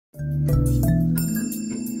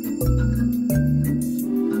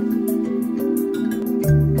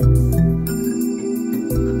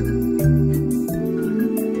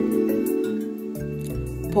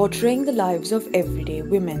Portraying the lives of everyday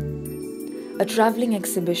women, a travelling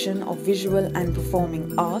exhibition of visual and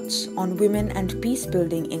performing arts on women and peace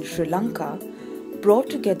building in Sri Lanka brought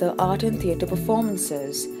together art and theatre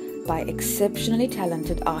performances by exceptionally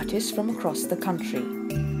talented artists from across the country.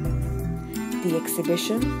 The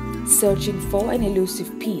exhibition, Searching for an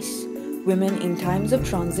Elusive Peace, Women in Times of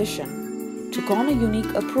Transition, took on a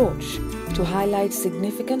unique approach to highlight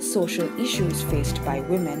significant social issues faced by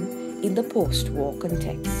women in the post-war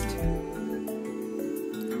context.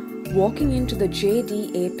 Walking into the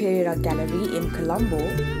J.D.A. Pereira Gallery in Colombo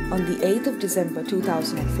on the 8th of December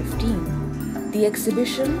 2015, the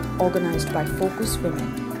exhibition, organised by FOKUS Women,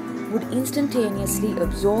 would instantaneously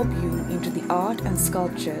absorb you into the art and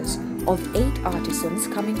sculptures of 8 artisans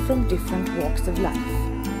coming from different walks of life.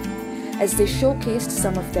 As they showcased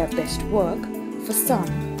some of their best work, for some,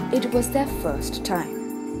 it was their first time.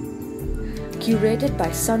 Curated by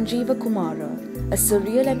Sanjeeva Kumara, a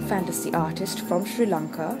surreal and fantasy artist from Sri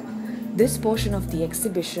Lanka, this portion of the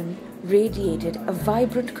exhibition radiated a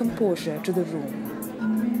vibrant composure to the room.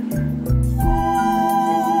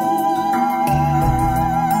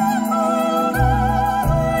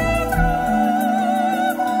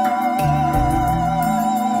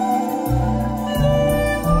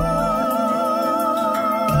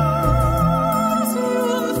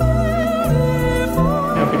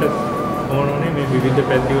 විවිධ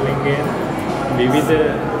පැතිවලින් කියන විවිධ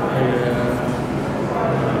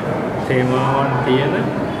තේමාවන් තියෙන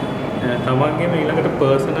තමන්ගේම ඊළඟට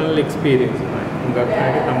personal experience තමයි. හුඟක්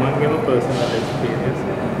අයගේ තමන්ගේම පර්සනල් එක්ස්පීරියන්ස්.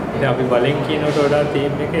 ඉතින් අපි බලෙන් කියනකට වඩා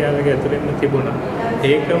තීම් එක යාළුවගේ ඇතුළෙන්ම තිබුණා.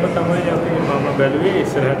 ඒකම තමයි අපි මම බැලුවේ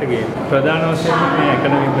ඉස්සරහට ගේන්නේ. ප්‍රධාන වශයෙන්ම මේ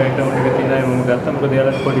එකනොමික් බෑග්ග්‍රවුන්ඩ් එක තියෙන අය මම ගත්තා. මොකද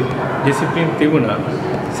යාළුවට පොඩි ඩිසිප්ලින් තිබුණා.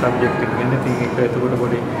 සබ්ජෙක්ට් එක ගැන ඉතින් ඒක එතකොට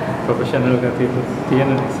පොඩි ප්‍රොෆෙෂනල් ගතිය තියෙන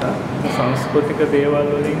නිසා සංස්කෘතික දේවල්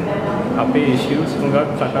වලින් අපේ ඉෂුස් හුඟක්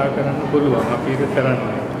කතා කරන්න පුළුවන්. අපි ඒක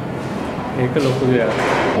කරන්නේ. ඒක ලොකු දෙයක්.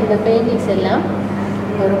 இந்த பெயிண்டிங்ஸ் எல்லாம்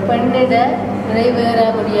ஒரு பெண்ணோட நிறைவேற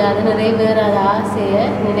முடியாத நிறைவேறாத ஆசையை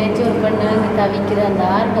நினைச்சு ஒரு பெண்ணை தவிக்கிற அந்த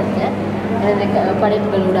ஆர்வத்தை அந்த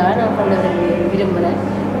படைப்புகளோட நான் கொண்டு வர விரும்புகிறேன்.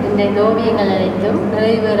 இந்த ஓவியங்கள் அனைத்தும்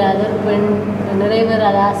நிறைவேறாத ஒரு பெண்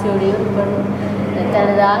நிறைவேறாத ஆசையுடைய ஒரு பெண்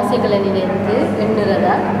தனது ஆசைகளை நினைத்து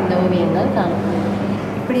எண்ணுறதா இந்த ஓவியங்கள் காணப்படும்.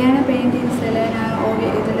 இப்படியான பெயிண்டிங்ஸில் நான்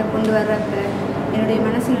இதில் கொண்டு வர்றப்ப என்னுடைய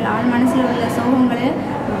மனசில் உள்ள சோகங்களை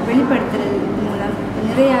வெளிப்படுத்துறது மூலம்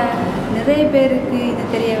நிறைய பேருக்கு இது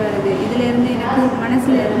தெரிய வருது. இதிலேருந்து எனக்கு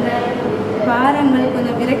மனசில் இருந்த பாரங்கள்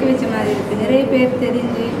கொஞ்சம் இறக்கி வச்ச மாதிரி இருக்குது. நிறைய பேர்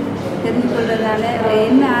தெரிஞ்சு கொள்றதால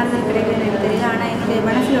என்ன ஆறுதல் கிடைக்குதுன்னு எனக்கு தெரியல. ஆனால் என்னுடைய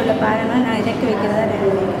மனசில் உள்ள பாரங்களை நான் இறக்கி வைக்கிறதா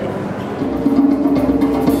நினைக்கிறேன்.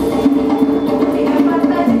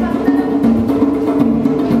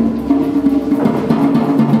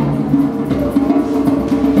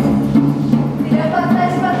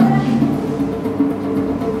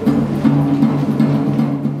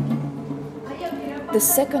 The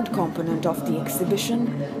second component of the exhibition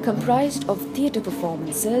comprised of theatre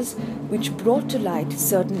performances which brought to light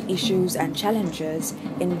certain issues and challenges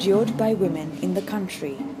endured by women in the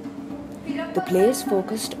country. The plays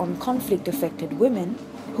focused on conflict-affected women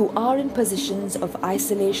who are in positions of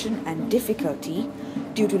isolation and difficulty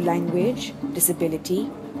due to language, disability,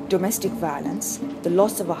 domestic violence, the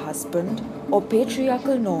loss of a husband, or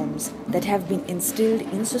patriarchal norms that have been instilled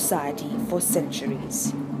in society for centuries.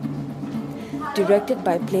 Directed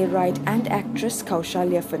by playwright and actress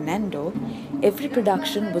Kaushalya Fernando, every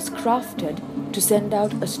production was crafted to send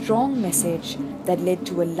out a strong message that led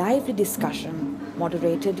to a lively discussion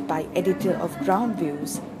moderated by editor of Ground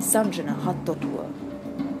Views, Sanjana Hattotua.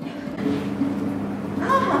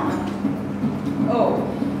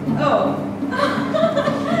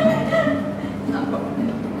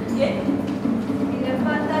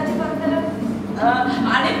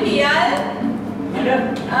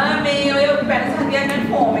 මේ ඔය පැනස හදියක් ගන්න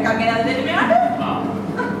form එකක් ගෙනල්ලා දෙන්න මෙයාට.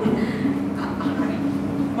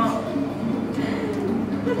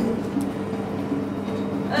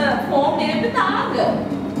 Form දෙන්න තාග.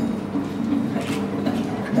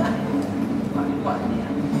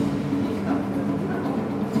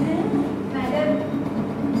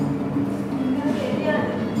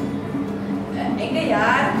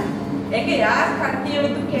 எங்க யார் கட்டிய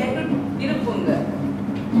வந்து கேட்டு இருப்புங்க.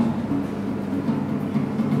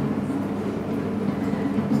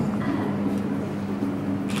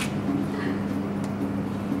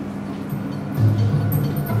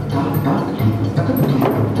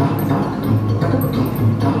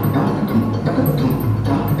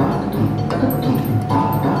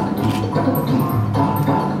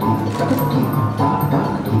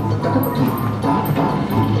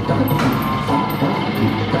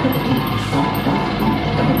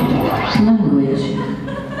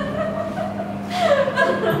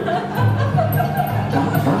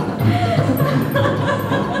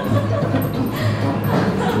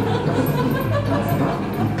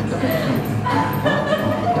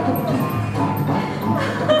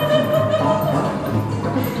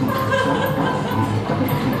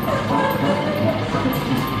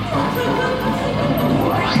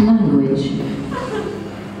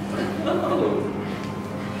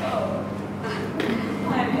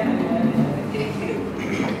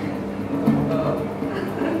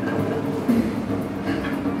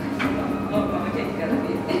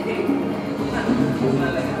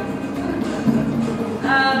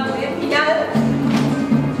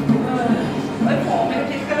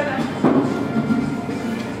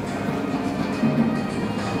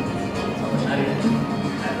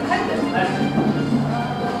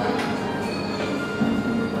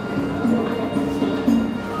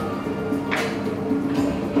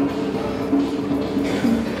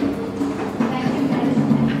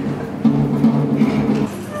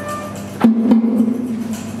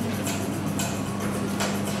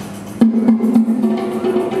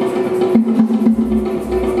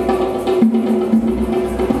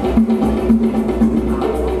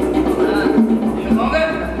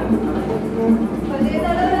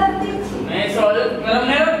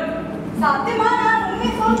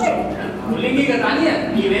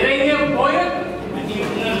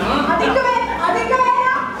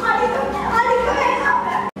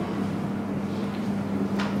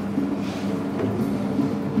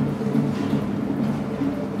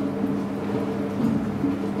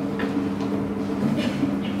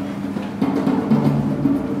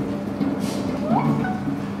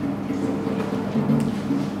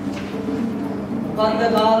 මොකද්ද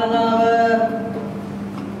කාරණාව?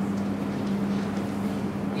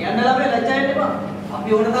 කියන්න ළමයි ලැජ්ජා වෙන්න එපා. අපි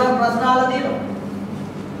ඕන තරම් ප්‍රශ්න අහලා තියෙනවා.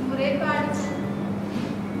 මුරේ පාඩි.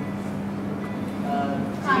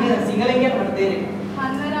 සිංහලෙන් කියන්න මට තේරෙන්නේ.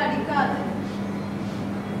 කන්වර අඩිකාද?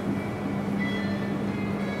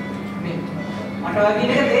 මේ මට ඔය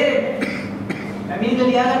කියන එක තේරෙන්නේ. පැමිණිල්ල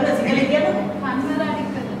ලියාගන්න සිංහලෙන් කියන්නකො. කන්වර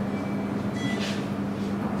අඩිකද?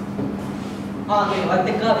 මේ වත්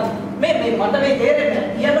එක්ක මේ මට මේ තේරෙන්නේ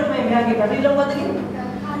කියන්නකො මේ මෙයාගේ පැමිණිල්ල මොකද්ද කියන්නේ?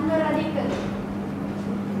 කන්වර අඩිකද?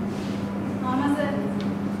 මාමස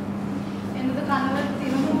එන්නද කන්වර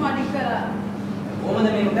තිනුමු අඩික කරා. කොහොමද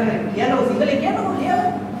මේක කරන්නේ? කියන්නකො සිංහලෙන් කියන්නකො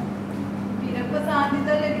ලියාගන්න. පිරප්ප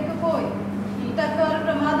සාන්තිතල එක්ක පොයි. ඊටත් වර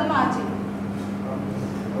ප්‍රමාද මාචි.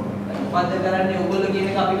 මොකද්ද කරන්නේ? ඔයගොල්ලෝ කියන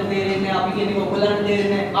එක අපිට තේරෙන්නේ නැහැ. අපි කියන එක ඔයගොල්ලන්ට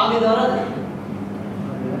තේරෙන්නේ නැහැ. කාගේද වරද?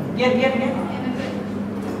 කියන්න.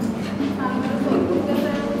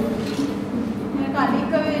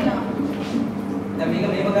 අඩික වේලා. දැන් මේක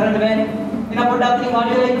මේව කරන්න බෑනේ. එන පොඩ්ඩක් ඉතින්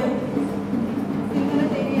වාඩි වෙලා ඉන්න. සිංහල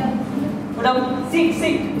තේරියා. පොඩ්ඩක්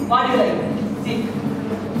සික් වාඩි වෙලා ඉන්න. Sick.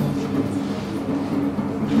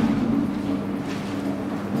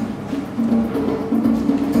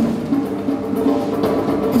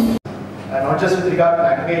 Not just with regard to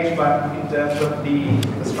language, but in terms of the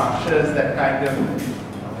structures that kind of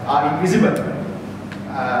are invisible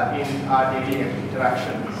in our daily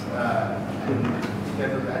interactions.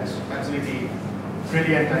 That's absolutely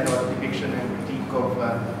brilliant, I thought, depiction and critique of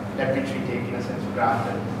that which we take in a sense for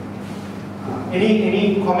granted. Any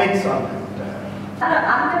comments on that?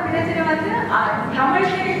 அந்த பிரச்சனை வந்து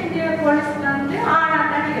தமிழ்நாட்டிய police வந்து ஆணா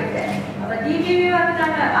தான் இருக்கு. அப்ப TVV வந்து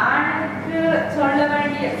நாங்க ஆணுக்கு சொல்ல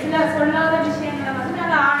வேண்டிய சில சொல்லாத விஷயங்களை வந்து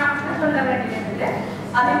நாங்க ஆணுக்கு சொல்ல வேண்டியது.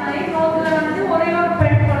 அதே மாதிரி நோக்குல வந்து ஒரே ஒரு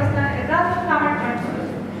பெண் போலீஸ் தான் இருக்கு, அது தமிழ் பெண்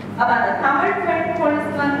போலீஸ். அப்ப அந்த தமிழ் பெண் போலீஸ்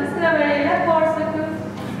வந்து சில வேளையில கோர்ஸுக்கு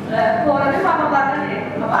போறது சமமாக இருக்கு.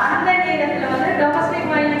 அப்ப அந்த நேரத்துல வந்து டொமஸ்டிக்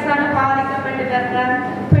வயலன்ஸால பாதிக்கப்பட்டு வர்ற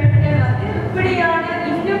பெண்கள் வந்து இப்படியான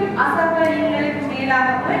இன்னும் அசௌகரியங்களுக்கு மேலாக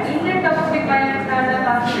இன்னும் டொமஸ்டிக் வயலன்ஸால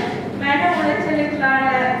வந்து மன உளைச்சலுக்கான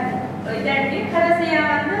இதற்கு கடைசியா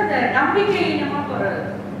வந்து அந்த நம்பிக்கை இனமா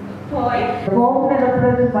போய்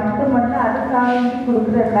கோபுரப்படுறது மட்டுமல்ல அதுக்காக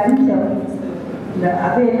கொடுக்குற லஞ்சம்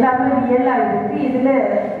அது எல்லாமே ரியலாக இருக்கு.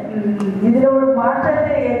 இதுல ஒரு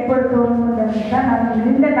மாற்றத்தை ஏற்படுத்தணும் தான் நாங்கள்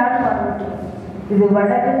நீண்ட நாள் பார்த்துட்டோம். இது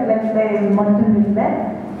வடக்கு கிழக்கில் மட்டும் இல்லை,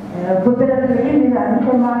 புத்தகத்திலேயே மிக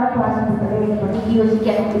அதிகமான பாதிப்புகளை ஏற்படுத்தி. Use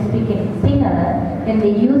cannot speak in Sinhala, when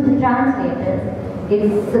they use the translators,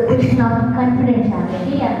 it's a question of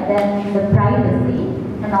confidentiality and then the privacy,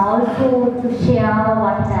 and also to share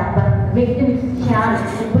what happened. Victims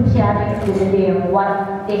sharing what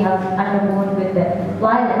they have undergone with the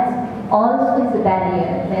violence also is a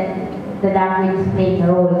barrier when the language is playing a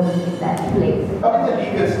role in that place. What is the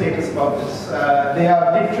legal status about this? They are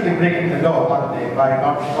literally breaking the law, aren't they, by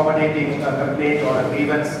not accommodating a complaint or a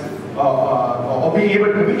grievance or being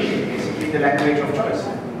able to reach basically the language of choice.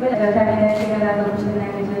 Well,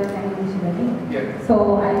 yeah. So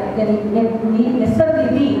then it need necessarily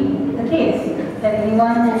be the case that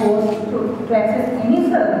anyone who goes to access any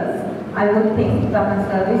service, I would think government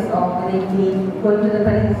service or they going to the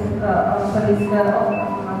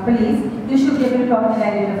police, you should be able to talk the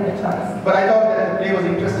language of your choice. But I thought that the play was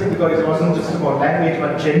interesting because it wasn't just about language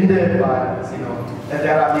but gender violence, that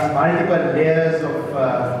there are these multiple layers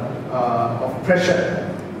of pressure.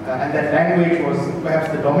 And that language was perhaps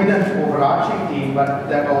the dominant overarching theme, but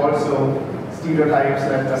that also stereotypes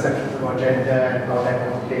and perceptions about gender and how that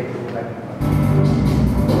was played through.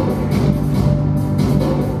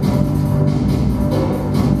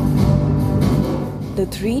 The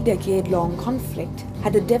 3-decade-long conflict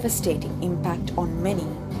had a devastating impact on many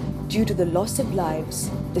due to the loss of lives,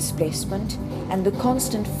 displacement, and the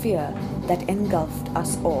constant fear that engulfed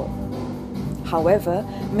us all. However,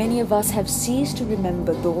 many of us have ceased to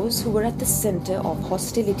remember those who were at the center of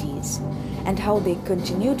hostilities and how they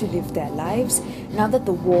continue to live their lives now that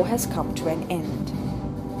the war has come to an end.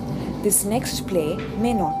 This next play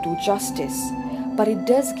may not do justice, but it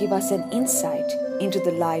does give us an insight into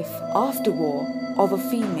the life after war of a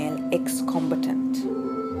female ex-combatant.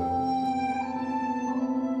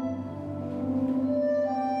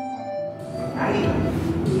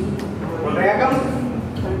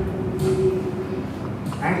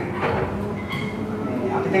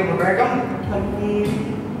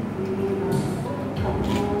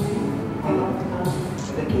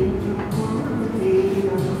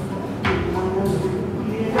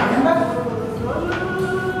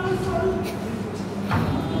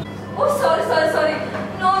 Oh, sorry.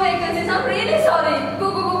 No vacancies. I'm really sorry.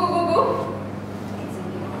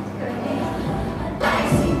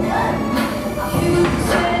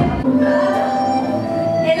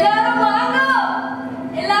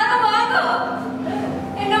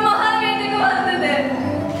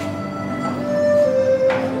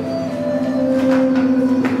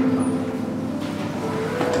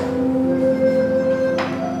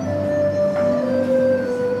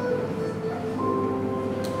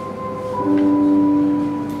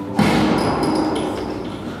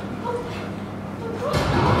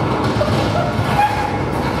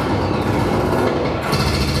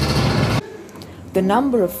 the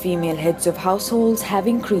number of female heads of households have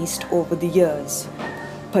increased over the years,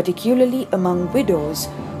 particularly among widows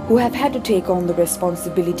who have had to take on the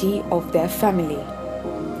responsibility of their family.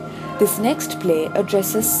 This next play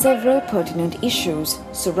addresses several pertinent issues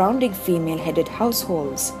surrounding female-headed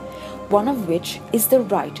households, one of which is the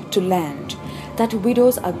right to land that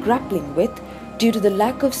widows are grappling with due to the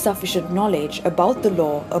lack of sufficient knowledge about the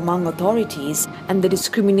law among authorities and the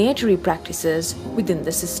discriminatory practices within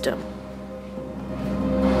the system.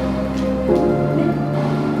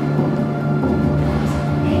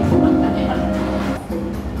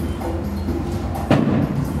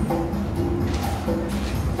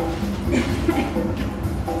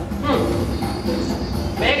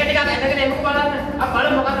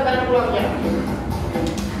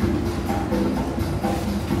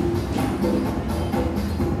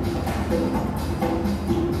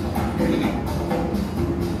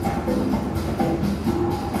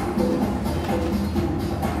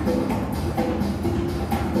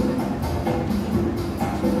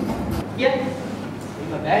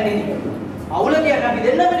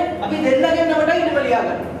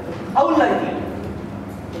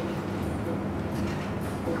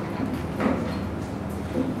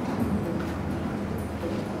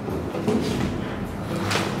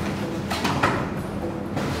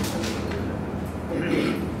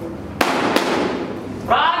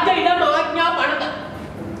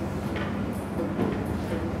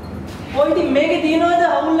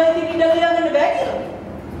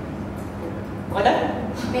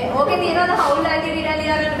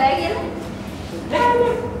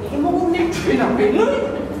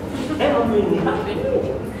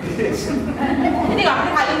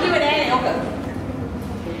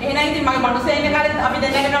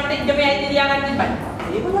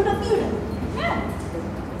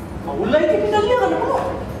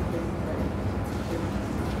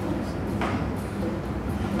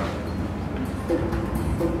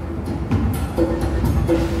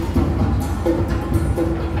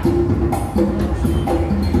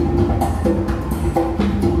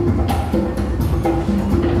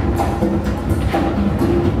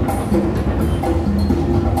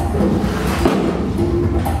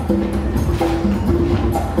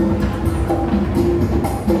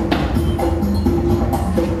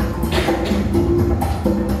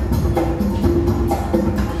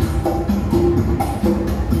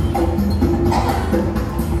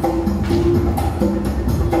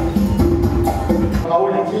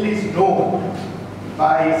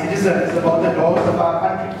 About the laws of our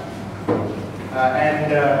country. I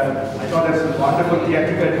thought it was a wonderful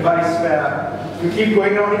theatrical device where you keep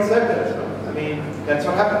going around in circles. I mean, that's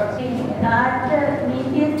what happens.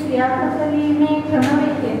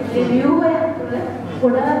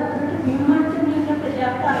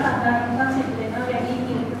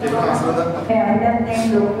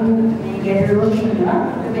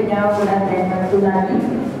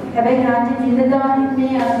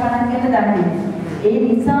 ඒ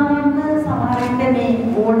නිසාම සමහර විට මේ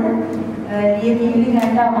ඕන ලියවිලි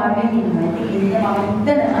ගන්න අමාරුයි ඉන්නවා. ඉතින් ඒක මම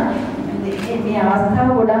හිතනවා මේ අවස්ථාව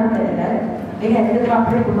ගොඩක් කරලා මේක ඇත්තටම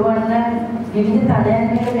අපිට පුළුවන් නම් විවිධ තලයන්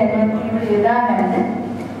එක දැනුවත් වීමට යොදා ගන්න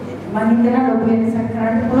මම හිතනවා ලොකු වෙනසක්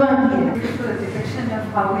කරන්න පුළුවන් කියලා. The depiction of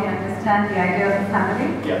how we understand the idea of a family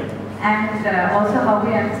and also how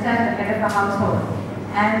we understand the head of a household.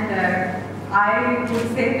 And I would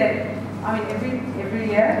say that I mean, every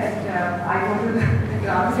year that I go to the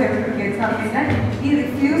ground center to get something done, he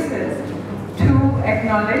refuses to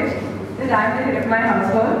acknowledge that I'm the head of my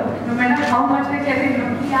household. No matter how much I tell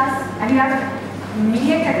him, he asks, and he asks, me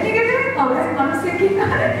how does it come to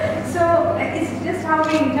So it's just how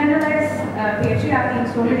we internalize patriarchy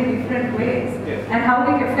in so many different ways, and how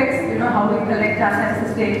it affects, how we collect our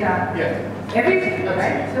census data. Everything,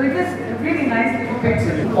 right? So it was really nice little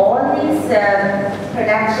picture. All these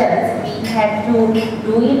productions, we had to do it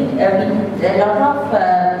with a lot of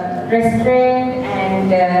restraint and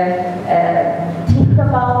think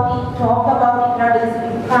about it, talk about it, not because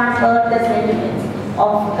we can't hurt the sentiments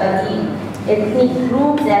of the ethnic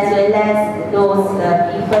groups as well as those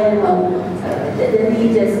people who, the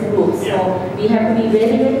religious groups. So we have to be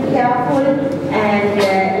very, very careful and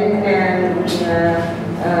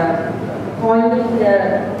pointing the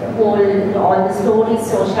whole, all the stories.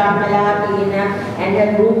 So Shamala, Tina and her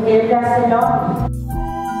group helped us a lot.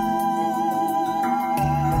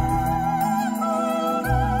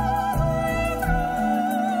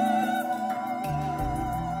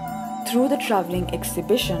 Through the travelling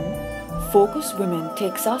exhibition, Focus Women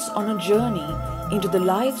takes us on a journey into the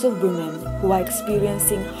lives of women who are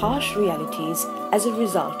experiencing harsh realities as a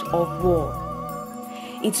result of war.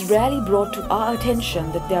 It's rarely brought to our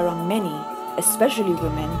attention that there are many, especially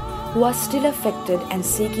women, who are still affected and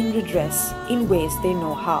seeking redress in ways they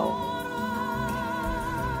know how.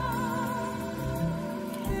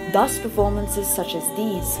 Thus, performances such as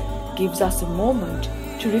these gives us a moment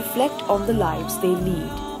to reflect on the lives they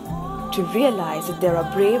lead, to realize that there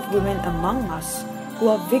are brave women among us who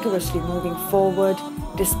are vigorously moving forward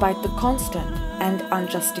despite the constant and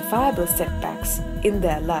unjustifiable setbacks in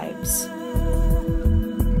their lives.